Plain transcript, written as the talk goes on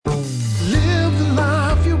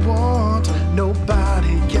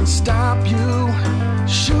stop you.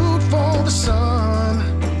 Shoot for the sun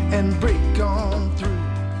and break on through.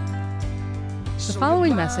 The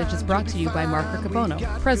following message is brought to you by Mark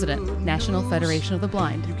Riccobono, President, National Federation of the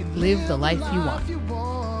Blind. Live the life you want.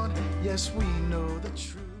 Yes, we know the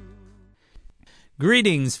truth.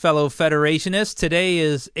 Greetings, fellow Federationists. Today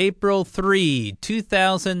is April 3,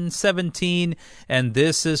 2017, and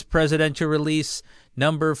this is Presidential Release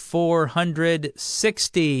number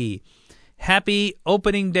 460. Happy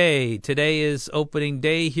opening day. Today is opening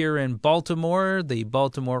day here in Baltimore. The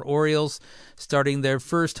Baltimore Orioles starting their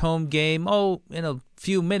first home game, in a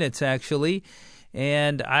few minutes actually.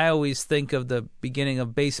 And I always think of the beginning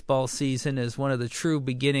of baseball season as one of the true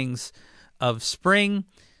beginnings of spring.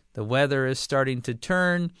 The weather is starting to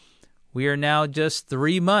turn. We are now just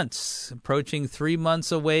 3 months, approaching 3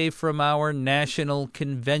 months away from our national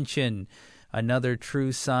convention. Another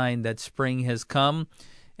true sign that spring has come.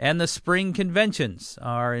 And the spring conventions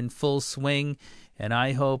are in full swing, and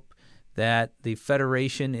I hope that the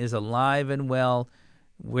Federation is alive and well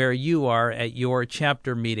where you are at your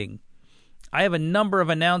chapter meeting. I have a number of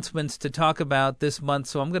announcements to talk about this month,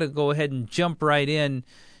 so I'm going to go ahead and jump right in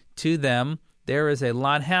to them. There is a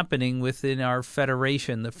lot happening within our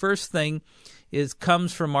Federation. The first thing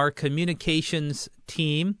comes from our communications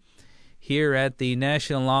team here at the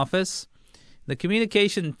national office. The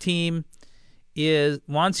communication team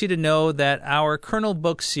wants you to know that our Kernel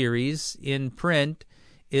book series in print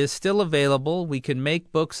is still available. We can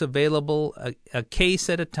make books available a case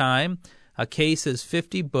at a time. A case is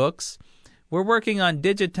 50 books. We're working on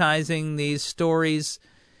digitizing these stories,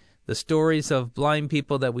 the stories of blind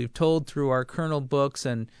people that we've told through our Kernel books,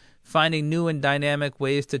 and finding new and dynamic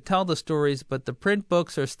ways to tell the stories, but the print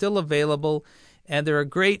books are still available, and they're a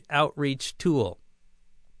great outreach tool.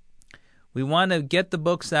 We want to get the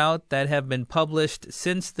books out that have been published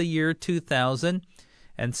since the year 2000,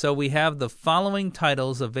 and so we have the following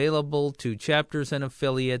titles available to chapters and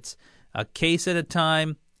affiliates, a case at a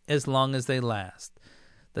time, as long as they last.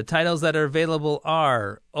 The titles that are available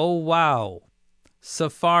are Oh Wow,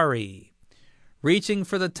 Safari, Reaching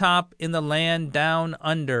for the Top in the Land Down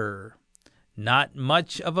Under, Not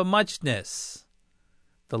Much of a Muchness,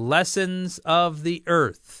 The Lessons of the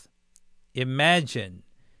Earth, Imagine,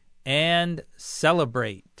 and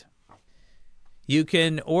Celebrate. You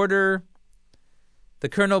can order the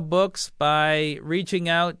Kernel books by reaching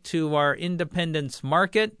out to our Independence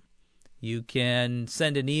Market. You can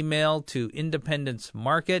send an email to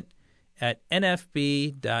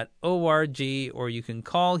independencemarket@nfb.org, or you can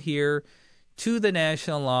call here to the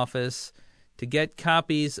national office to get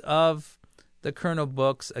copies of the Kernel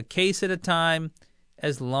books, a case at a time,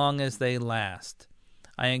 as long as they last.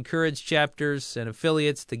 I encourage chapters and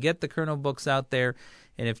affiliates to get the Kernel books out there.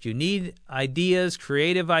 And if you need ideas,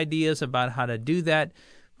 creative ideas about how to do that,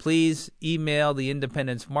 please email the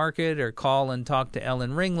Independence Market or call and talk to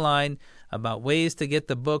Ellen Ringline about ways to get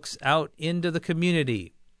the books out into the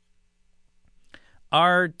community.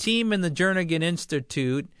 Our team in the Jernigan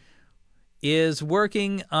Institute is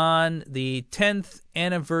working on the 10th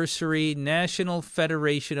anniversary National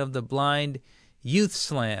Federation of the Blind Youth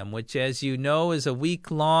Slam, which, as you know, is a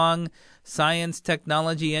week-long science,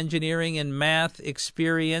 technology, engineering, and math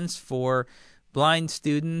experience for blind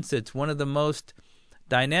students. It's one of the most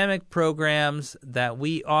dynamic programs that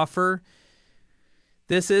we offer.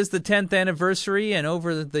 This is the 10th anniversary, and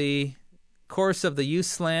over the course of the Youth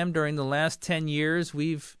Slam during the last 10 years,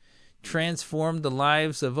 we've transformed the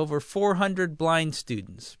lives of over 400 blind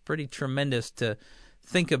students. Pretty tremendous to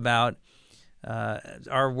think about.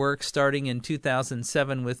 Our work starting in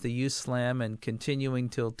 2007 with the Youth Slam and continuing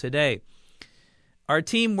till today. Our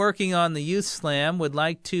team working on the Youth Slam would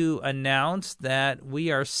like to announce that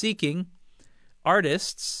we are seeking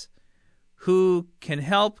artists who can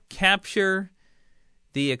help capture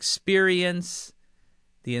the experience,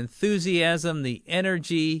 the enthusiasm, the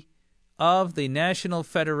energy of the National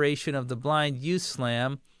Federation of the Blind Youth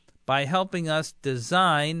Slam by helping us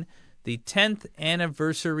design the 10th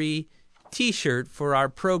anniversary T-shirt for our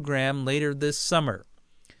program later this summer.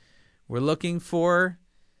 We're looking for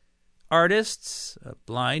artists,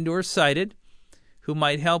 blind or sighted, who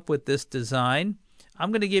might help with this design.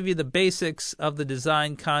 I'm going to give you the basics of the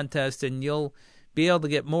design contest, and you'll be able to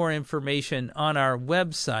get more information on our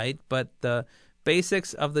website, but the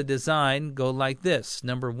basics of the design go like this.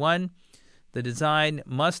 Number one, the design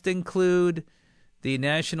must include the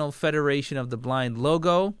National Federation of the Blind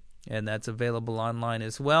logo, and that's available online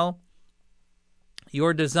as well.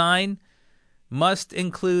 Your design must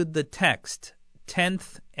include the text,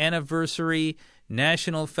 10th Anniversary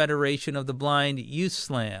National Federation of the Blind Youth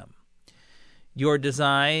Slam. Your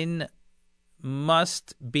design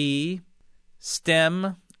must be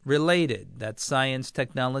STEM related. That's science,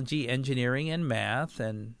 technology, engineering, and math.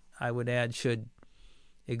 And I would add should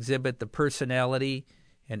exhibit the personality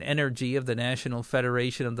and energy of the National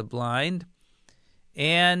Federation of the Blind.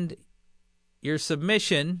 And your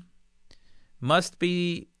submission must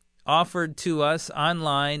be offered to us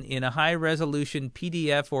online in a high-resolution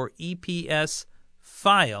PDF or EPS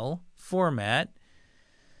file format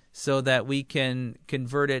so that we can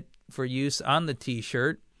convert it for use on the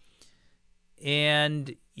T-shirt.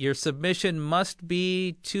 And your submission must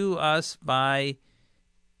be to us by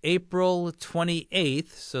April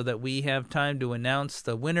 28th so that we have time to announce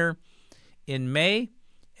the winner in May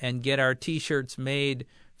and get our T-shirts made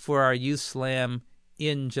for our Youth Slam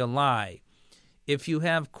in July. If you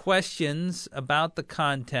have questions about the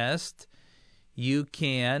contest, you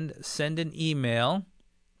can send an email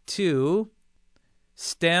to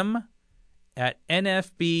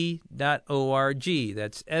stem@nfb.org.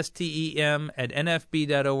 That's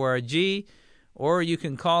STEM@nfb.org. Or you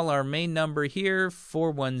can call our main number here,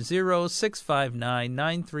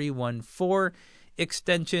 410-659-9314,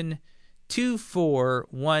 extension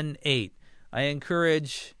 2418. I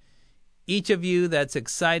encourage each of you that's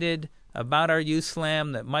excited about our Youth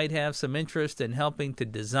Slam, that might have some interest in helping to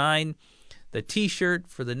design the T-shirt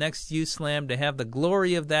for the next Youth Slam, to have the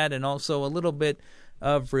glory of that and also a little bit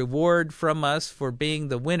of reward from us for being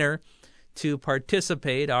the winner, to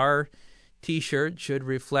participate. Our T-shirt should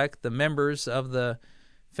reflect the members of the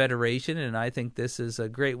Federation, and I think this is a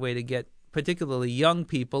great way to get particularly young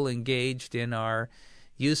people engaged in our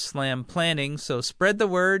Youth Slam planning. So spread the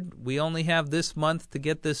word. We only have this month to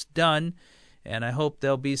get this done, and I hope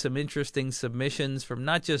there'll be some interesting submissions from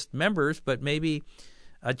not just members, but maybe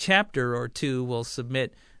a chapter or two will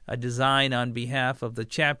submit a design on behalf of the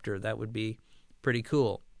chapter. That would be pretty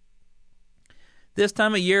cool. This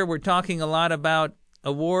time of year, we're talking a lot about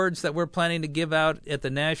awards that we're planning to give out at the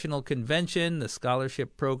National Convention. The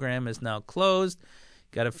scholarship program is now closed.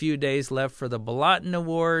 Got a few days left for the Balaton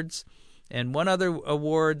Awards. And one other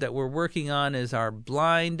award that we're working on is our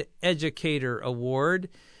Blind Educator Award.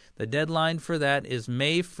 The deadline for that is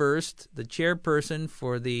May 1st. The chairperson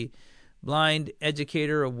for the Blind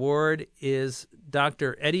Educator Award is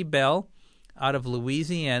Dr. Eddie Bell out of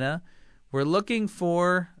Louisiana. We're looking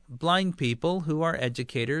for blind people who are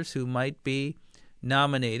educators who might be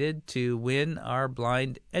nominated to win our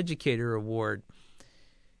Blind Educator Award.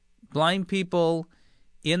 Blind people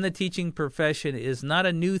in the teaching profession is not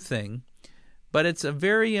a new thing, but it's a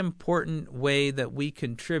very important way that we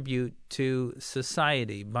contribute to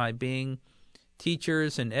society by being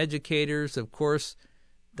teachers and educators. Of course,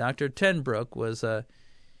 Dr. Tenbrook was a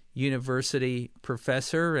university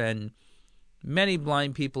professor, and many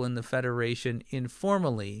blind people in the Federation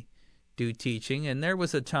informally do teaching. And there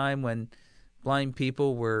was a time when blind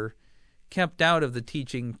people were kept out of the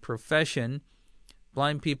teaching profession.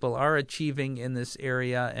 Blind people are achieving in this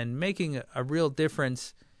area and making a real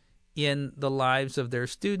difference in the lives of their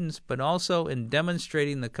students, but also in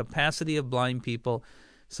demonstrating the capacity of blind people.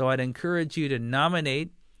 So I'd encourage you to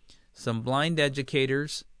nominate some blind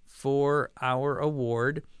educators for our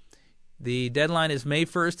award. The deadline is May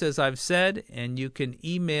 1st, as I've said, and you can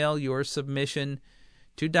email your submission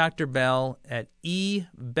to Dr. Bell at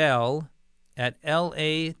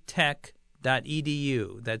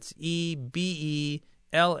ebell@latech.edu. That's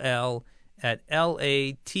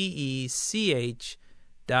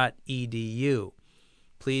ebell@latech.edu.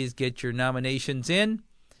 Please get your nominations in,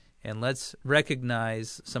 and let's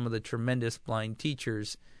recognize some of the tremendous blind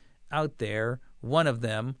teachers out there, one of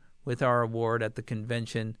them with our award at the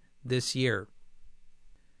convention this year.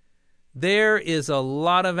 There is a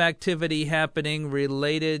lot of activity happening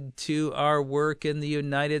related to our work in the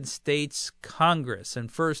United States Congress.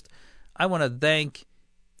 And first, I want to thank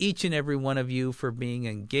each and every one of you for being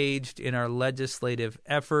engaged in our legislative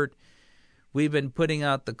effort. We've been putting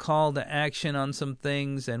out the call to action on some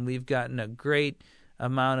things, and we've gotten a great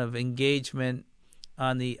amount of engagement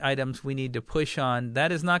on the items we need to push on.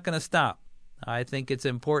 That is not going to stop. I think it's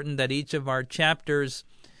important that each of our chapters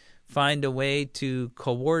find a way to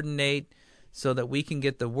coordinate so that we can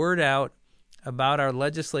get the word out about our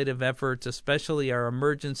legislative efforts, especially our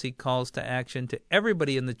emergency calls to action to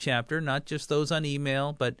everybody in the chapter, not just those on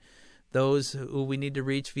email, but those who we need to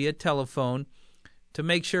reach via telephone, to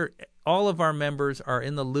make sure all of our members are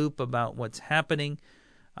in the loop about what's happening.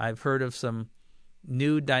 I've heard of some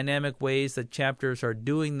new dynamic ways that chapters are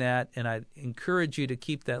doing that, and I encourage you to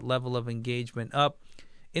keep that level of engagement up.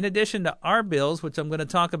 In addition to our bills, which I'm going to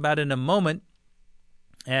talk about in a moment,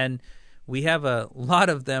 and we have a lot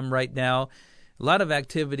of them right now, a lot of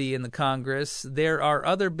activity in the Congress. There are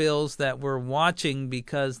other bills that we're watching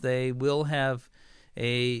because they will have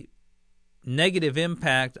a negative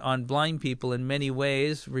impact on blind people in many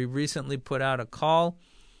ways. We recently put out a call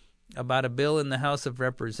about a bill in the House of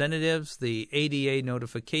Representatives, the ADA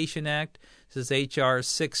Notification Act. This is H.R.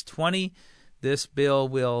 620. This bill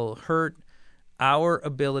will hurt our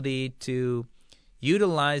ability to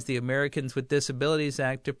utilize the Americans with Disabilities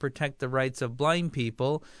Act to protect the rights of blind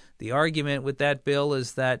people. The argument with that bill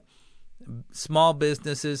is that small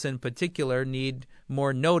businesses in particular need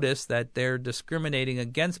more notice that they're discriminating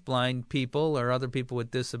against blind people or other people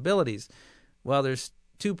with disabilities. Well, there's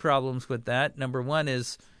two problems with that. Number one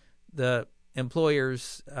is the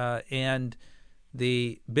employers and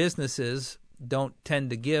the businesses don't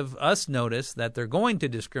tend to give us notice that they're going to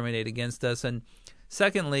discriminate against us. And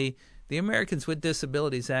secondly, the Americans with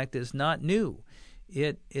Disabilities Act is not new.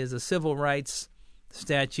 It is a civil rights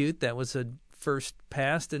statute that was first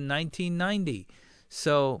passed in 1990.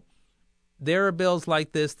 So there are bills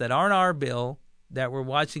like this that aren't our bill that we're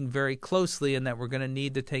watching very closely and that we're going to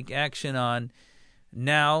need to take action on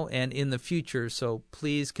now and in the future. So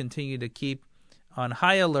please continue to keep on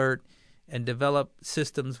high alert and develop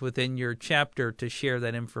systems within your chapter to share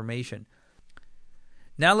that information.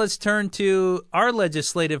 Now let's turn to our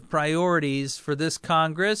legislative priorities for this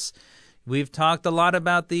Congress. We've talked a lot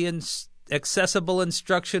about the Accessible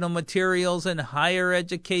Instructional Materials and Higher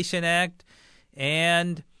Education Act,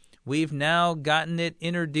 and we've now gotten it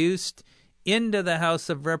introduced into the House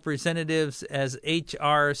of Representatives as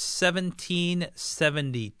H.R.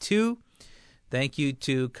 1772. Thank you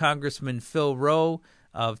to Congressman Phil Rowe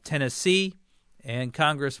of Tennessee and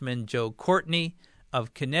Congressman Joe Courtney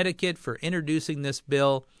of Connecticut for introducing this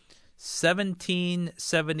bill.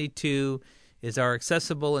 1772 is our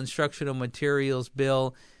Accessible Instructional Materials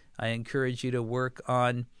bill. I encourage you to work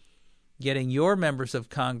on getting your members of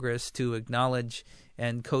Congress to acknowledge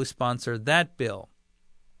and co-sponsor that bill.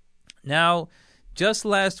 Now, just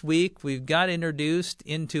last week, we've got introduced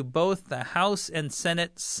into both the House and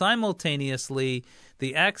Senate simultaneously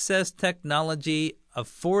the Access Technology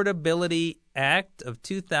Affordability Act of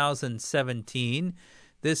 2017.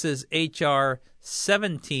 This is H.R.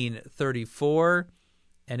 1734,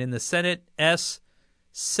 and in the Senate, S.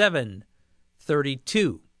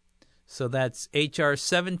 732. So that's H.R.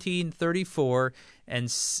 1734 and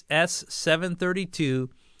S. 732.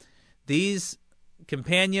 These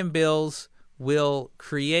companion bills will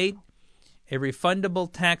create a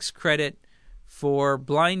refundable tax credit for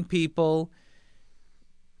blind people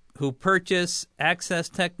who purchase access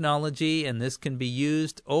technology, and this can be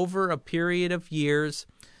used over a period of years.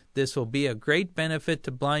 This will be a great benefit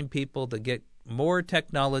to blind people to get more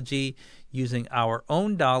technology using our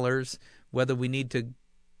own dollars, whether we need to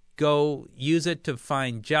go use it to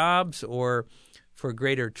find jobs or for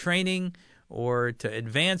greater training or to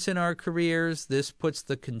advance in our careers. This puts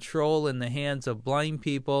the control in the hands of blind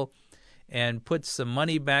people and puts some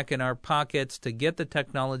money back in our pockets to get the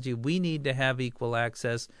technology we need to have equal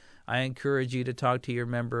access. I encourage you to talk to your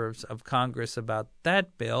members of Congress about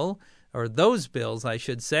that bill, or those bills, I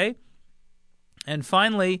should say. And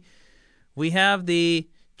finally, we have the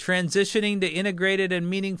Transitioning to Integrated and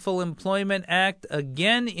Meaningful Employment Act,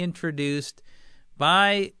 again introduced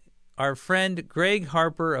by our friend Greg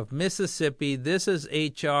Harper of Mississippi. This is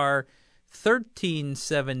H.R.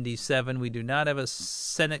 1377. We do not have a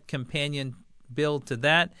Senate companion bill to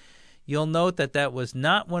that. You'll note that that was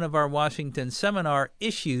not one of our Washington seminar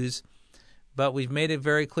issues, but we've made it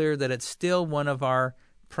very clear that it's still one of our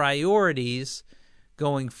priorities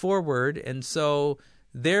going forward. And so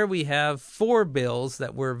there we have 4 bills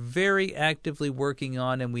that we're very actively working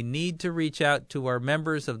on, and we need to reach out to our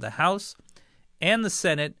members of the House and the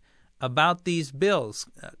Senate about these bills.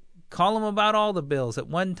 Call them about all the bills at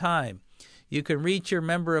one time. You can reach your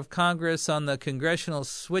member of Congress on the Congressional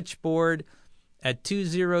Switchboard at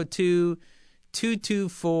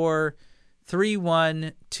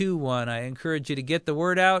 202-224-3121. I encourage you to get the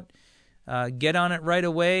word out. Get on it right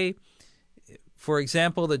away. For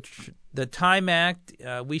example, the Time Act,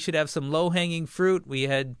 we should have some low-hanging fruit. We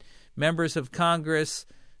had members of Congress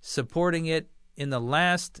supporting it in the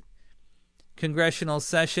last congressional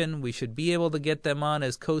session. We should be able to get them on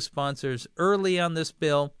as co-sponsors early on this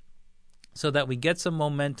bill so that we get some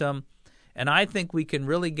momentum. And I think we can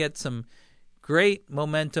really get some great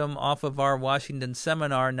momentum off of our Washington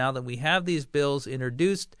seminar now that we have these bills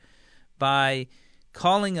introduced by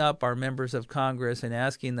calling up our members of Congress and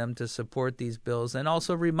asking them to support these bills, and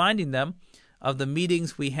also reminding them of the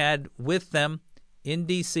meetings we had with them in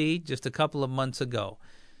D.C. just a couple of months ago.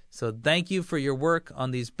 So thank you for your work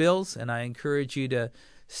on these bills, and I encourage you to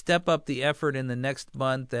step up the effort in the next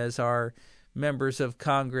month as our members of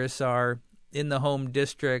Congress are in the home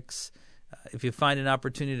districts. If you find an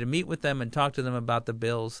opportunity to meet with them and talk to them about the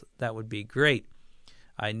bills, that would be great.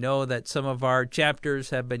 I know that some of our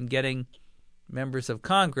chapters have been getting members of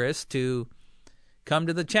Congress to come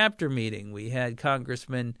to the chapter meeting. We had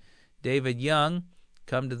Congressman David Young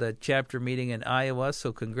come to the chapter meeting in Iowa,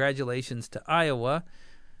 so congratulations to Iowa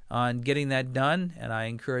on getting that done, and I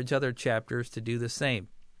encourage other chapters to do the same.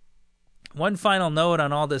 One final note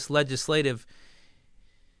on all this legislative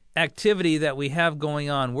activity that we have going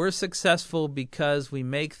on. We're successful because we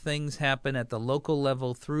make things happen at the local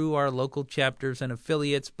level through our local chapters and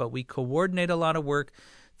affiliates, but we coordinate a lot of work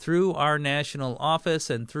through our national office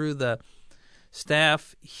and through the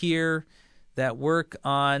staff here that work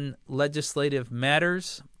on legislative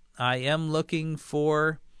matters. I am looking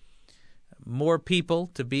for more people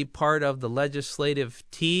to be part of the legislative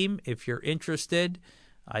team if you're interested.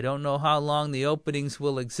 I don't know how long the openings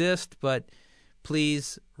will exist, but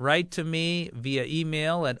please write to me via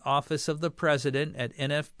email at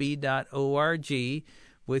officeofthepresident@nfb.org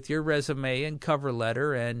with your resume and cover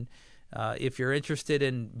letter. And if you're interested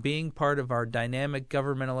in being part of our dynamic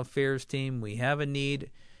governmental affairs team, we have a need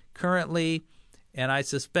currently, and I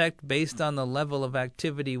suspect based on the level of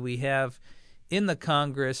activity we have in the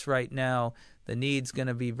Congress right now, the need's going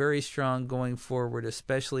to be very strong going forward,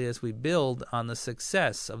 especially as we build on the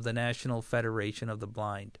success of the National Federation of the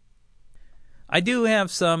Blind. I do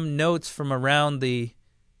have some notes from around the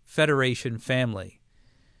Federation family,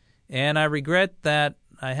 and I regret that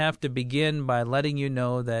I have to begin by letting you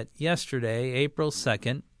know that yesterday, April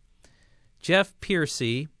 2nd, Jeff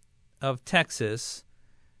Piercy of Texas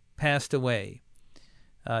passed away.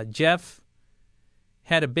 Jeff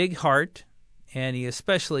had a big heart, and he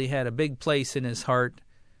especially had a big place in his heart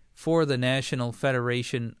for the National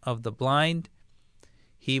Federation of the Blind.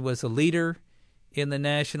 He was a leader in the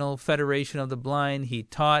National Federation of the Blind. He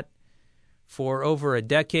taught for over a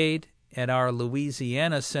decade at our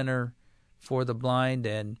Louisiana Center for the Blind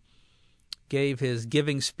and gave his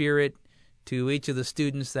giving spirit to each of the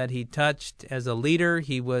students that he touched. As a leader,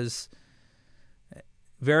 he was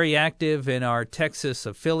very active in our Texas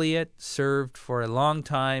affiliate, served for a long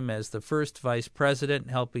time as the first vice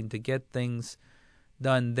president, helping to get things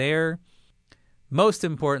done there. Most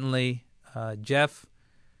importantly, Jeff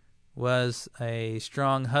was a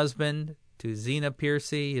strong husband to Zena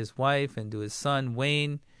Piercy, his wife, and to his son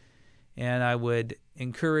Wayne. And I would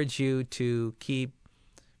encourage you to keep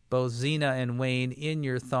both Zena and Wayne in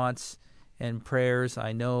your thoughts and prayers.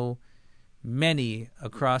 I know many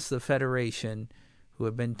across the Federation who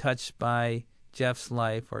have been touched by Jeff's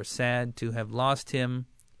life are sad to have lost him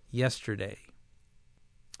yesterday.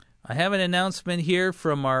 I have an announcement here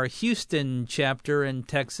from our Houston chapter in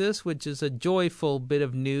Texas, which is a joyful bit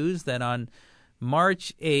of news that on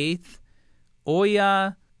March 8th,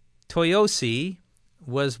 Oya Toyosi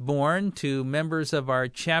was born to members of our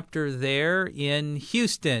chapter there in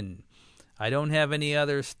Houston. I don't have any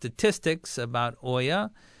other statistics about Oya,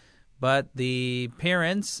 but the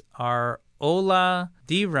parents are Ola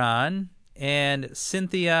Diran and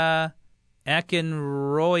Cynthia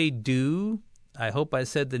Akinroidu. I hope I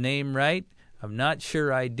said the name right. I'm not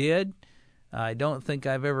sure I did. I don't think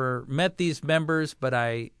I've ever met these members, but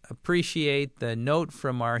I appreciate the note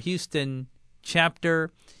from our Houston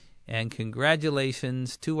chapter, and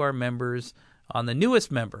congratulations to our members on the newest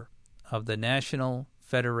member of the National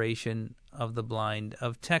Federation of the Blind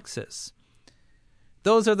of Texas.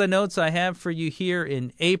 Those are the notes I have for you here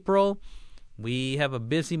in April. We have a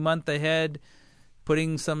busy month ahead,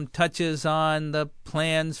 putting some touches on the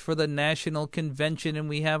plans for the National Convention, and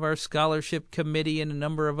we have our Scholarship Committee and a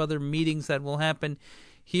number of other meetings that will happen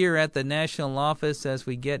here at the National Office as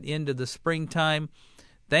we get into the springtime.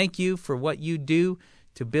 Thank you for what you do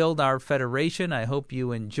to build our Federation. I hope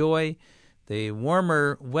you enjoy the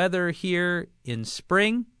warmer weather here in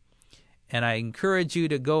spring, and I encourage you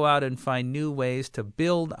to go out and find new ways to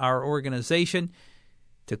build our organization.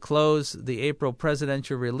 To close the April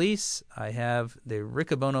presidential release, I have the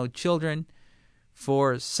Riccobono children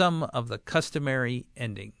for some of the customary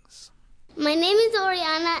endings. My name is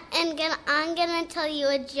Oriana, and I'm going to tell you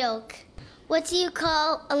a joke. What do you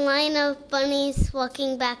call a line of bunnies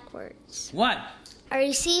walking backwards? What? A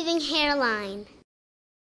receiving hairline.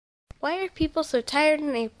 Why are people so tired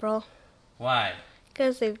in April? Why?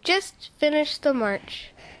 Because they've just finished the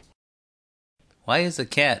march. Why is a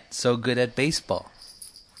cat so good at baseball?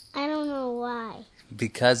 I don't know why.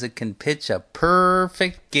 Because it can pitch a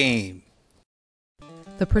perfect game.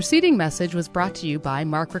 The preceding message was brought to you by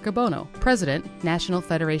Mark Riccobono, President, National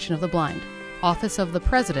Federation of the Blind. Office of the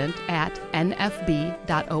President at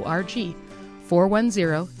nfb.org,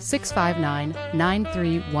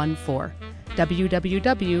 410-659-9314,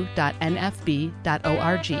 www.nfb.org.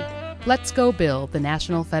 Let's go Bill, the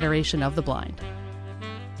National Federation of the Blind.